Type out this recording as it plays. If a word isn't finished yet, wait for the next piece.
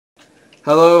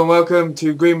Hello and welcome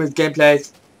to Greenwood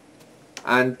Gameplay,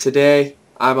 and today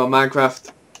I'm on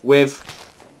Minecraft with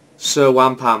Sir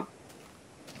Whampam.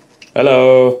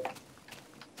 Hello.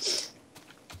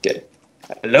 Okay.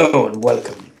 Hello and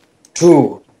welcome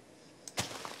to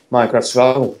Minecraft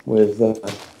Survival with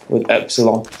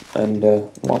Epsilon and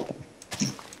Whampam.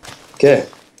 Okay.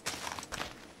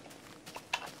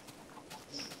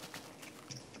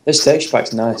 This texture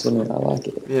pack's nice, isn't it? I like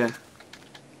it. Yeah.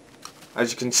 As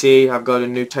you can see, I've got a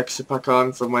new texture pack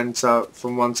on from once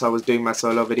I was doing my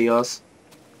solo videos.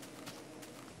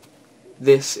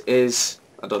 This is,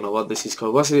 I don't know what this is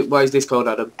called. What is this called,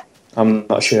 Adam? I'm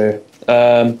not sure.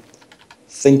 I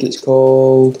think it's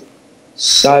called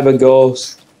Cyber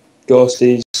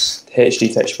Ghosties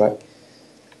HD texture pack.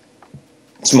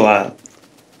 Something like that.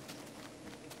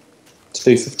 It's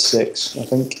 256, I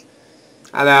think.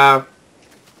 Hello.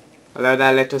 Hello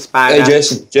there, little spider. Hey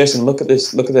Jason, look at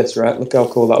this, right? Look how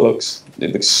cool that looks.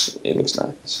 It looks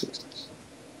nice.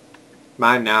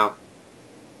 Mine now.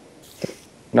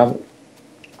 Now,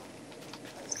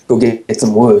 go get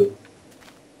some wood.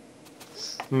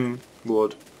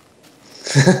 Wood.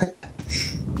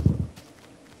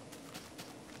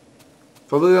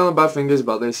 Probably the only bad thing is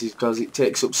about this is because it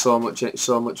takes up so much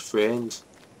frames.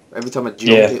 Every time I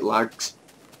jump, it lags.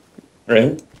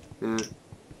 Really? Yeah.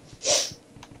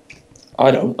 I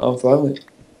don't. I'm fine with it.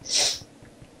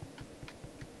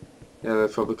 Yeah,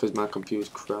 that's probably because my computer's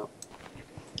crap.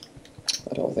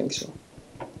 I don't think so.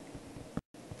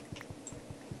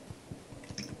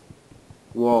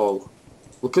 Whoa.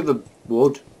 Look at the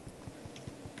wood.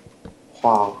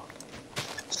 Wow.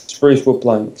 Spruce wood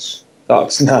planks. That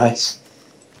looks nice.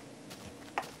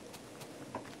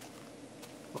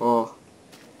 Oh.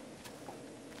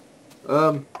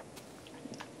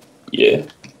 Yeah.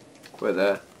 Wait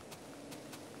there.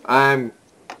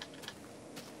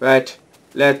 Right.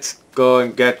 Let's go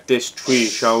and get this tree,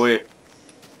 shall we?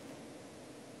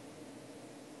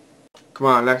 Come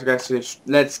on,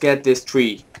 let's get this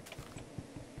tree.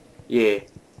 Yeah.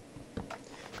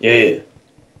 Yeah.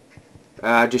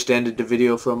 I just ended the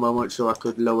video for a moment so I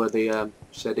could lower the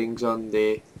settings on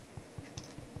the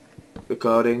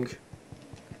recording.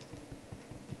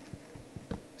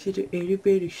 See the itty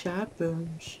bitty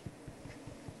sideburns.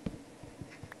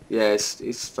 Yeah,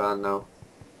 it's fine now.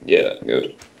 Yeah,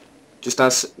 good. Just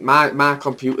as my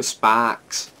computer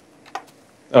sparks.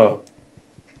 Oh.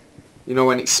 You know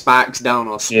when it sparks down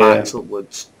or sparks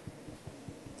upwards.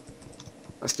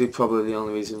 That's probably the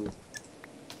only reason.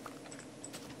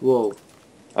 Whoa.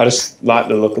 I just like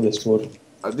the look of this wood.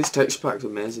 This texture pack's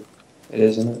amazing. It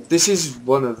is, isn't it? This is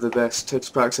one of the best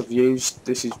texture packs I've used.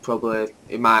 This is probably,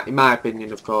 in my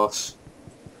opinion, of course.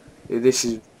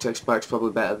 This texture pack's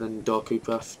probably better than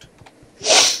DokuCraft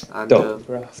and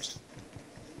DokuCraft.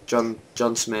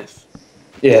 John Smith.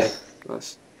 Yeah.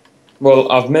 That's, Well,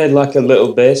 I've made like a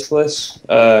little base place.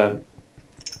 I'll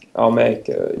make.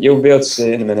 You'll be able to see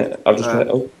it in a minute. I've just made.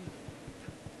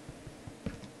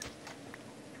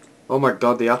 Oh my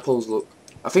god, the apples look.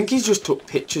 I think he's just took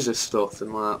pictures of stuff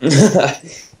and like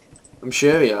that. I'm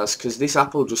sure he has, because this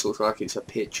apple just looks like it's a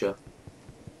picture.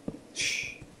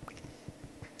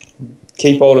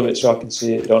 Keep hold of it so I can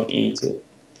see it. Don't eat it.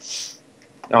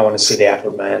 I want to see the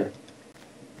apple, man.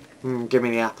 Give me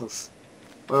the apples.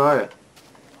 Where are you?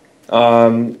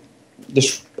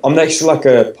 I'm next to like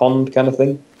a pond kind of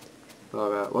thing.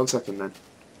 Alright, 1 second then.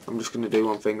 I'm just going to do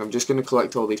one thing. I'm just going to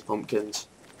collect all these pumpkins.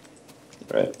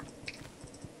 Right.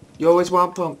 You always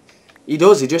want pump. He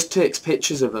does. He just takes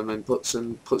pictures of them and puts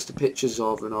the pictures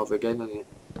over and over again on it.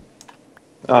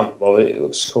 Well, it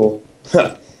looks cool.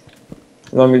 As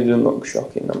long as it doesn't look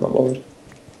shocking, I'm not bothered.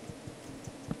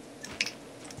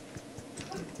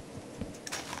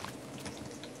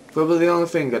 Probably the only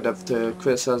thing I'd have to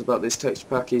criticise about this texture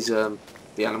pack is the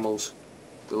animals.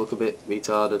 They look a bit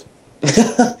retarded.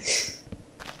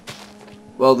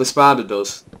 Well, the spider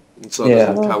does, and so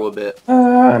does the cow a bit.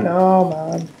 No,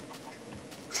 man.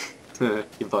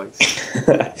 Your voice.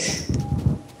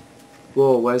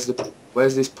 Whoa, where's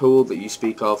this pool that you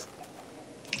speak of?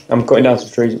 I'm cutting down some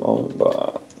trees at the moment,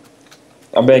 but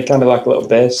I made kind of like a little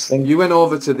base thing. You went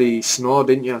over to the snow,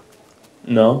 didn't you?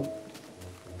 No.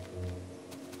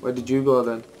 Where did you go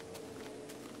then?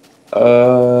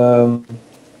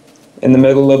 In the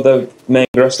middle of the main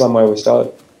grassland where we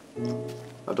started.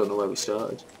 I don't know where we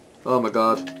started. Oh my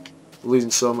god, I'm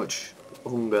losing so much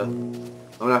hunger. I'm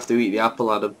gonna have to eat the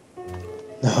apple, Adam.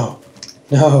 No.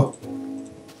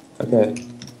 Okay.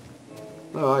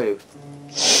 Where are you?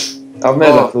 I've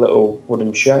made like a little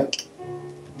wooden shack.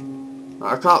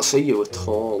 I can't see you at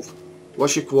all.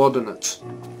 What's your coordinates?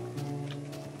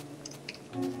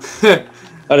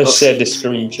 I just saved a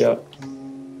screenshot.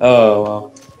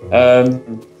 Oh wow.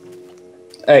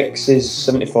 X is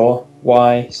 74,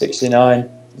 Y 69,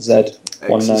 Z X is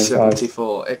 195.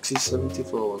 74. X is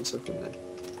 74. 1 second then.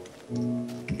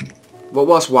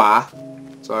 What's Y?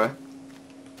 Sorry.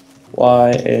 Y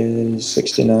is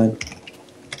 69.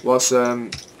 What's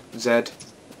Z?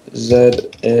 Z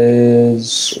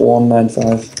is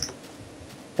 195.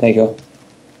 There you go.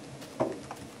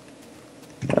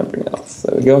 I'll bring it off.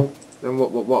 There we go. Then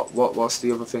what's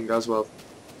the other thing as well?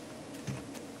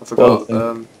 I forgot.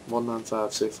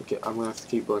 195. So if I'm gonna have to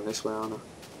keep going this way, aren't I?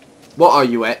 What are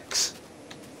you, X?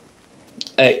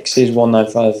 X is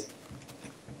 195.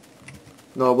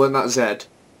 No, wasn't that Z?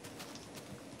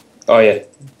 Oh yeah,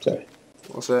 sorry.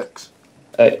 What's X?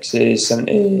 X is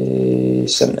 70,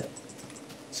 70.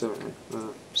 70.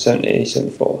 70,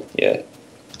 74, yeah.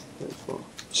 34.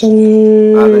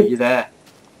 70. Ah, there, you're there.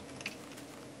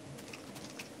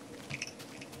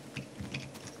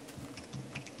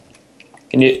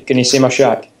 Can you see my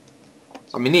shack?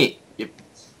 I'm in it. Yep.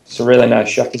 It's a really nice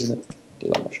shack, isn't it? Do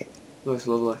you like my shack? Oh, it's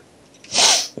lovely.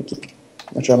 Thank you.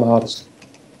 I try my hardest.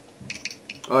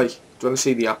 Oi, do you want to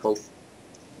see the apple?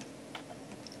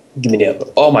 Give me the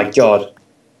apple. Oh my god.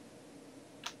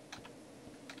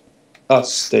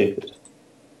 That's stupid.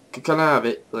 Can I have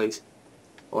it, please?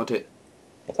 I want it.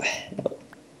 What the hell?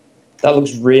 That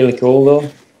looks really cool though.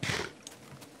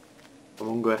 I'm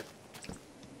hungry.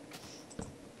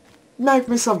 Make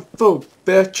me some food,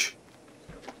 bitch.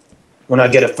 When I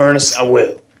get a furnace, I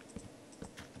will.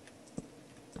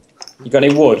 You got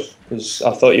any wood? Because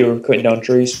I thought you were cutting down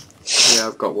trees. Yeah,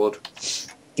 I've got wood.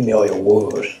 Give me all your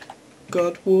wood.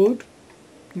 Got wood?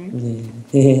 Oh,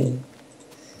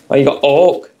 you got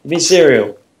oak? You mean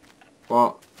cereal?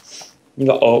 What? You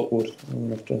got oak wood. I'm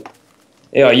gonna have to...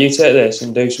 Yeah, you take this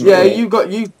and do something. Yeah, with it.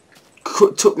 you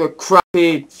took the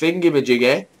crappy thingamajig,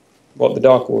 eh? What, the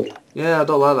dark wood? Yeah, I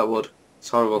don't like that wood. It's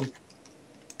horrible.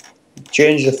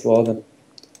 Change the floor then.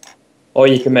 Or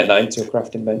you can make that into a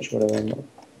crafting bench, whatever.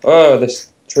 Oh,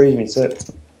 this tree's been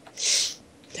tipped.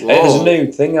 Hey, there's a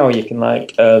new thing how you can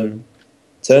like turn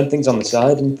things on the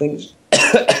side and things.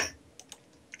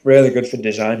 Really good for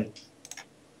designing.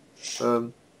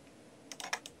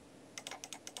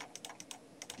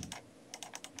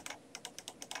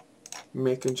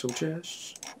 Making some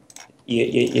chests. Yeah.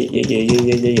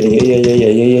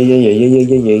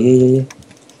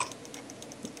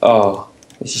 Oh,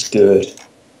 this is good.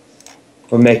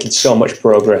 We're making so much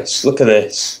progress. Look at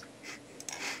this.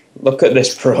 Look at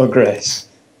this progress.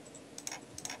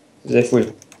 As if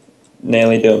we've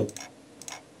nearly done.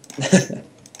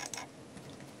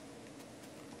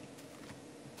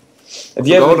 Have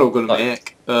you ever? What I'm gonna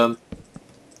make?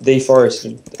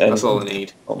 Deforested. That's all I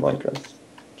need. On Minecraft.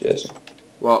 Jason.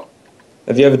 What?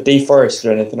 Have you ever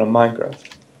deforested anything on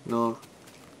Minecraft? No.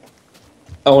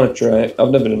 I want to try it.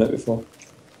 I've never done it before.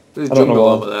 There's a I don't know jungle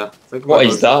why. over there. What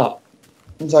is that?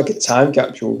 It's like a time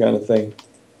capsule kind of thing.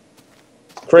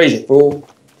 Crazy fool.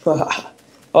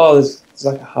 Oh, there's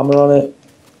like a hammer on it.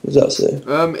 What does that say?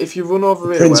 If you run over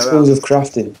here, Principles of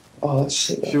crafting. Oh, that's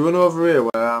sick. If you run over here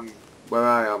where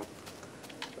I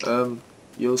am,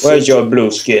 you'll see. Where's your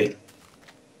blue skin?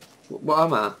 What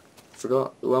am I?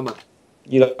 Forgot. Who am I?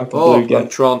 You look like a blue guy. I'm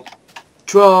Tron.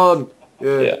 Tron!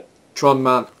 Yeah. Tron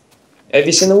man. Have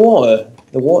you seen the water?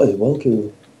 The water is well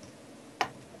cool.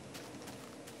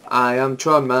 I am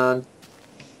Tron man.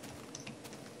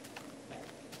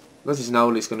 This is now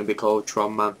it's going to be called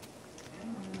Tron man.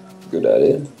 Good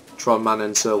idea. Tron man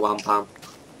and Sir Whampam.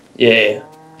 Yeah.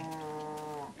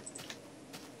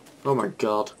 Oh my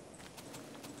god.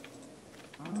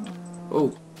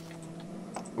 Oh.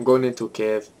 I'm going into a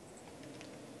cave.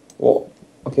 What?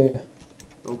 Okay.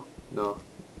 Oh, no.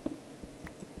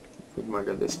 We might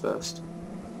get this first.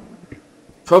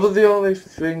 Probably the only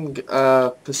thing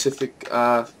Pacific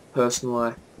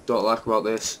personally don't like about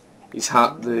this is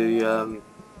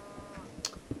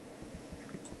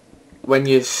when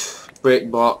you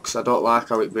break blocks, I don't like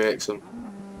how it breaks them.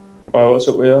 Oh, what's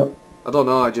up with that? I don't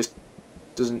know, it just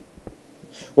doesn't...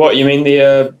 What, you mean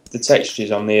the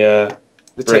textures on the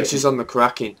The textures on the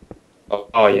cracking.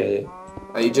 Oh yeah.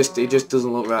 It just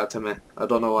doesn't look right to me. I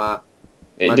don't know why.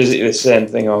 It does it the same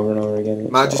thing over and over again.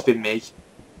 Might just be me.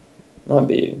 Might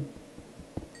be you.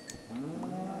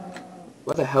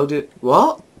 What the hell did...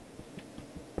 What?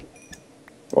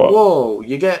 What? Whoa,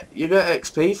 you get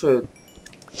XP for...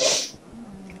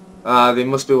 there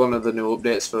must be one of the new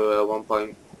updates for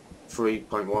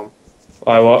 1.3.1.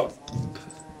 Why what?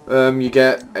 You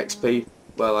get XP.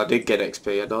 Well, I did get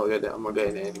XP. I don't get it. I'm not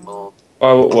getting it anymore.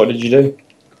 Why? What did you do?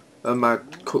 I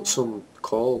cut some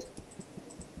coal.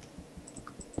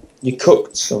 You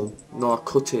cooked some. No, I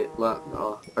cut it. Like,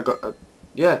 no, I got a...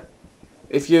 Yeah.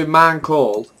 If you mine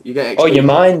coal, you get XP. Oh, you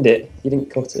mined it. You didn't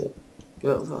cut it.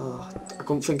 Yeah, I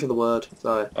couldn't think of the word.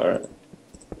 Sorry. Alright.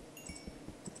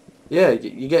 Yeah,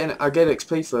 you get I get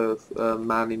XP for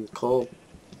mining coal.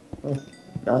 Oh,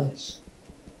 nice.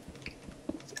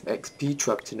 XP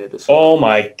trapped in it or something. Oh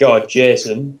my god,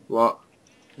 Jason. What?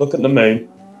 Look at the moon.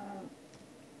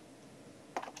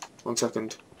 1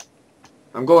 second.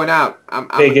 I'm going out. I'm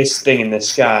Biggest thing in the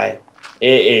sky.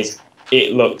 It is.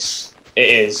 It looks. It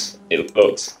is. It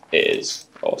looks. It is.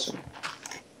 Awesome.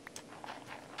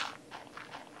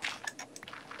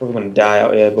 Probably gonna die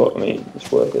out here, but I mean,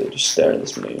 it's worth it. Just staring at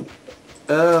this moon.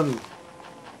 Whoa.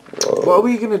 What are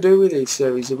we gonna do with these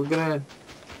series? Are we gonna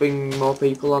bring more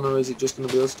people on, or is it just gonna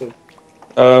be us two?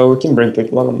 We can bring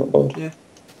people on that board. Yeah.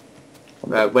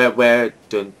 Right, we're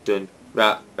done.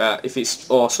 Right. If it's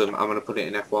awesome, I'm gonna put it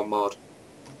in F1 mode.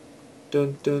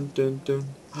 Dun. Dun. Dun.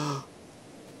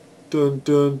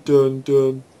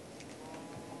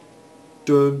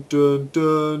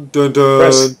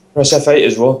 Press F8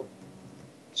 as well.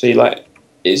 So you like,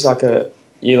 it's like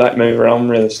you move around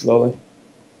really slowly.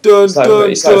 It's like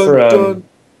for a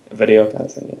video kind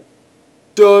of thing. Yeah.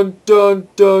 Dun.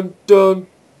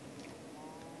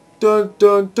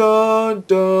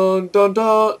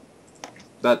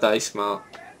 That is smart.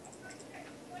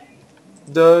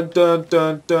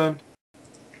 Dun.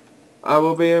 I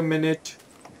will be a minute.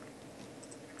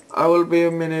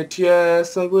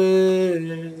 Yes, I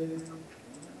will.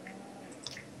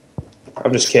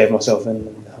 I've just caved myself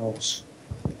in the house.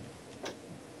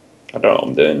 I don't know what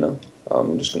I'm doing now.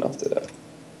 I'm just gonna have to do that.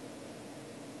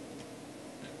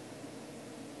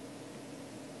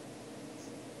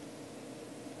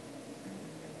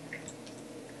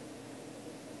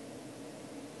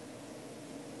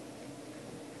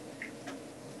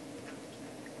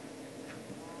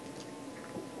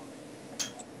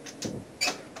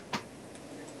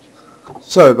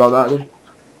 Sorry about that then.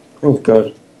 Oh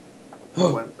god.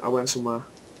 I went somewhere.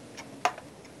 Do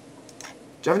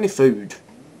you have any food?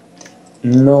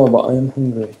 No, but I am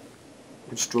hungry.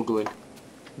 I'm struggling.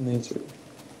 Me too.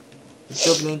 I'm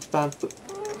struggling to find food.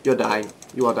 You're dying.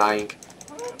 You are dying.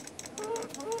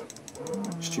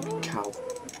 Stupid cow.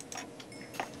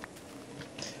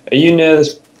 Are you near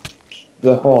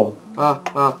the home?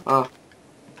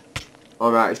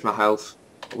 Alright, it's my health.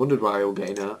 I wondered why I was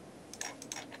getting hurt.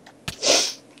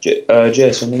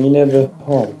 Jason, are you near the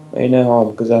home? Are you near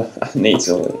home? Because I need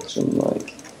some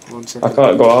like... 1 second. I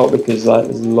can't go out because like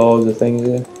there's loads of things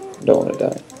here. I don't want to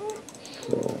die.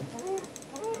 So...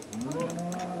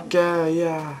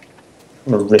 Yeah.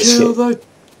 I'm gonna risk it.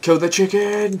 Kill the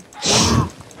chicken!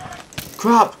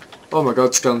 Crap! Oh my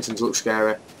god, skeletons look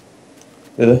scary.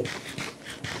 Really?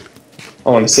 I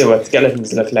want to see what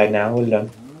skeletons look like now. Hold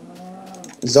on.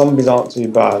 Zombies aren't too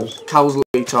bad. Cows look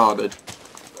retarded.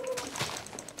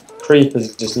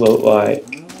 Creepers just look like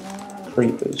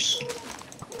creepers.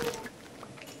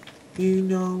 You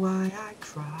know why I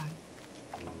cry.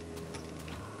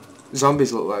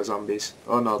 Zombies look like zombies.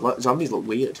 Oh no, zombies look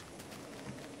weird.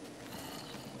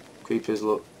 Creepers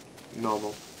look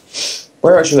normal.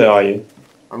 Where actually are you?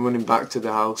 I'm running back to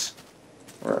the house.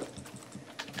 Alright.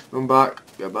 Run back.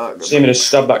 Get back. See me just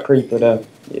stab that creeper down.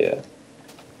 Yeah.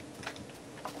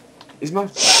 Is my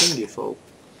thingy full?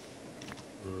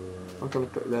 I'm gonna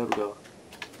put, there we go.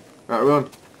 Right, run.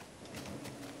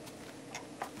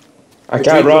 I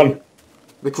can't run.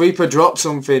 The creeper dropped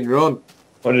something, run.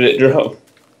 What did it drop?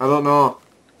 I don't know.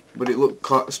 But it looked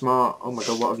quite smart. Oh my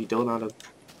god, what have you done, Adam?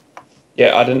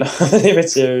 Yeah, I didn't know any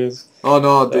materials. Oh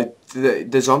no,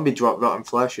 the zombie dropped rotten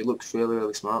flesh. It looks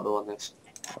really smart though on this.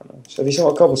 So have you seen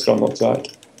what cobblestone looks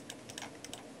like?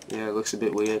 Yeah, it looks a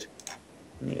bit weird.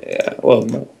 Yeah, well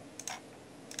no.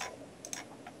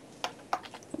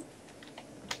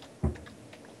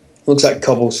 Looks like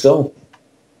cobblestone.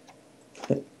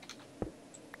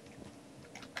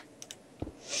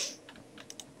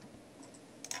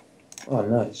 Oh,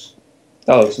 nice.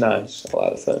 That looks nice. I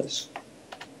like the furnace.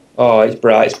 Oh, it's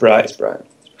bright.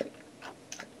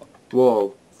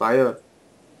 Whoa, fire.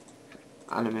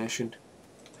 Animation.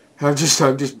 I'm just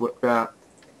right.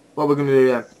 What we're gonna do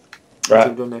then? Right.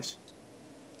 We've done this.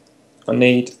 I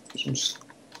need some...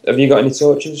 Have you got any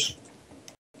torches?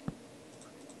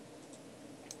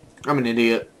 I'm an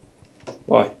idiot.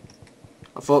 Why?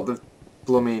 I thought the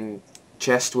blooming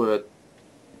chest were...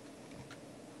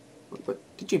 But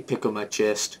did you pick up my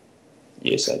chest?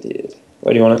 Yes, I did.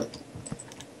 Where do you want it?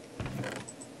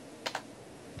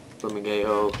 Blooming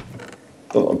gate-o.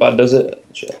 Don't look bad, does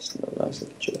it? Chest. No, nice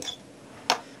looking chest.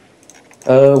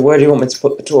 Where do you want me to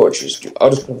put the torches?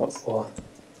 I'll just put them on the floor.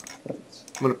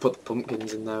 I'm gonna put the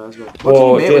pumpkins in there as well. What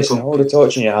Whoa, can you make with Jason, hold a pumpkins?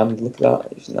 torch in your hand. Look at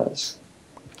that. It's nice.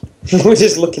 We're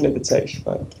just looking at the texture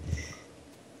pack.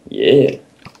 Yeah.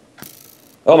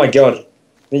 Oh my god.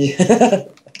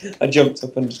 I jumped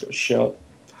up and just got shot.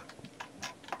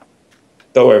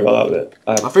 Don't worry about that bit.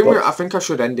 I think I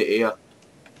should end it here.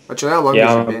 Actually, how long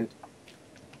has it been?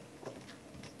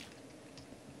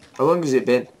 How long has it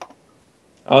been?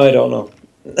 I don't know.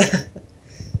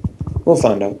 We'll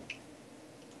find out.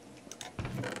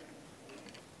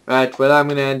 Right, well I'm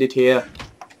gonna end it here.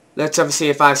 Let's have a see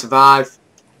if I survive.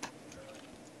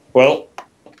 Well,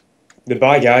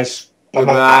 goodbye guys.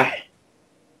 Goodbye.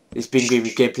 It's been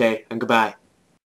Greenwood Gameplay, and goodbye.